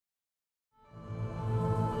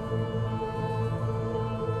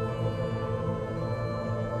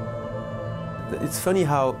it's funny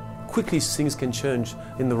how quickly things can change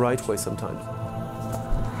in the right way sometimes.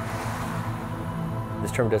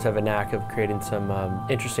 This term does have a knack of creating some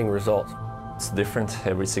interesting results. It's different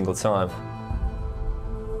every single time.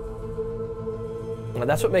 And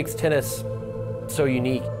that's what makes tennis so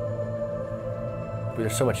unique.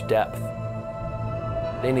 There's so much depth.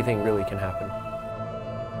 Anything really can happen.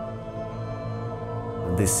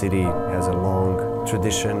 This city has a long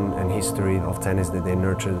tradition and history of tennis that they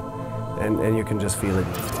nurtured, and you can just feel it.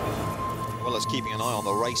 Well, as keeping an eye on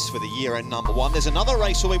the race for the year-end #1. There's another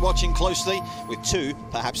race we'll be watching closely with 2,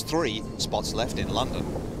 perhaps 3 spots left in London.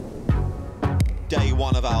 Day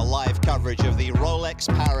 1 of our live coverage of the Rolex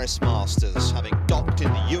Paris Masters, having docked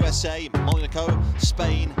in the USA, Monaco,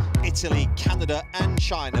 Spain, Italy, Canada and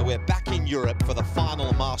China. We're back in Europe for the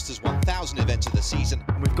final Masters 1000 event of the season.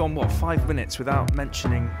 And we've gone, what, 5 minutes without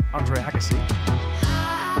mentioning Andre Agassi?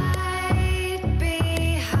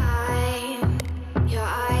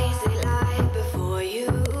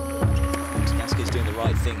 Gasquet's doing the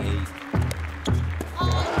right thing here.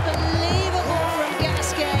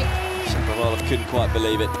 Couldn't quite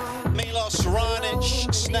believe it. Milos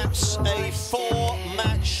Raonic snaps a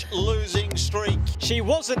 4-match losing streak. She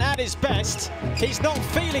wasn't at his best. He's not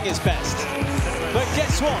feeling his best. But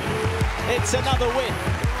guess what? It's another win.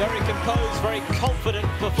 Very composed, very confident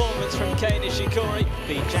performance from Kei Nishikori,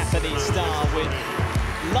 the Japanese star, with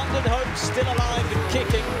London hopes still alive and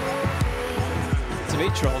kicking.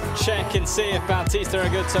 Dimitrov check and see if Bautista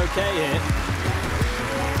Agut's okay here.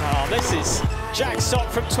 Oh, this is Jack Sock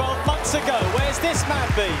from 12 months ago. Where's this man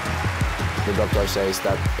been? The doctor says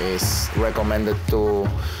that it's recommended to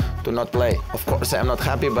not play. Of course, I'm not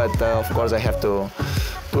happy, but of course I have to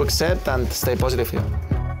accept and stay positive here.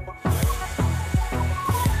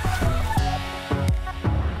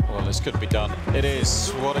 Well, this could be done. It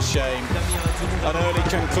is. What a shame. An early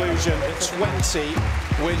conclusion. 20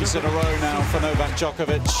 wins in a row now for Novak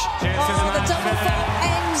Djokovic. Oh, the double fault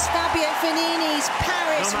ends Fabio Fognini's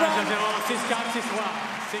Paris run.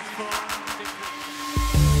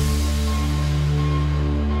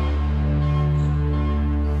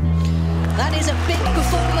 That is a big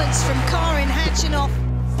performance from Karin Khachanov.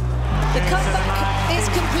 The comeback is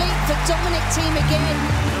complete for Dominic Thiem again.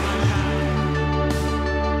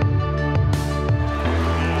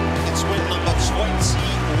 It's win number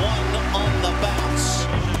 21 on the bounce.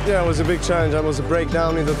 Yeah, it was a big challenge. It was a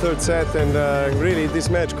breakdown in the 3rd set, and really this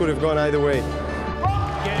match could have gone either way.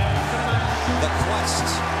 The quest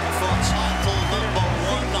for title number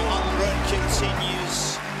 100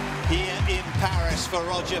 continues here in Paris for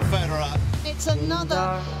Roger Federer. It's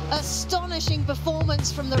another astonishing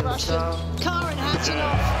performance from the Russian. Karin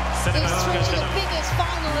Khachanov is through to the biggest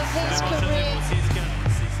final of his career.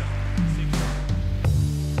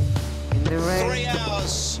 3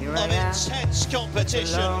 hours of intense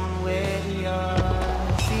competition.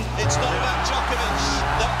 It's Novak Djokovic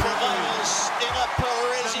that prevails in a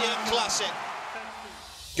Parisian classic.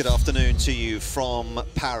 Good afternoon to you from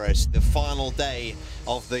Paris, the final day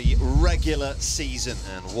of the regular season,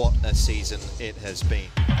 and what a season it has been.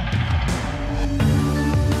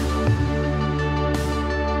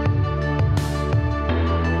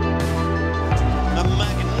 A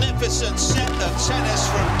magnificent set of tennis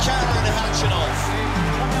from Karin Khachanov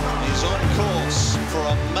is on course for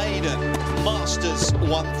a maiden Masters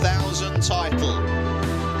 1000 title.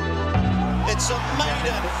 It's a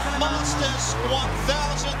maiden Masters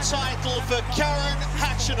 1000 title for Karin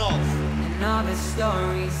Khachanov. And all the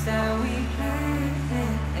stories that we play,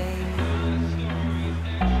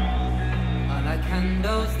 all the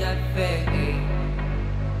candles that fade.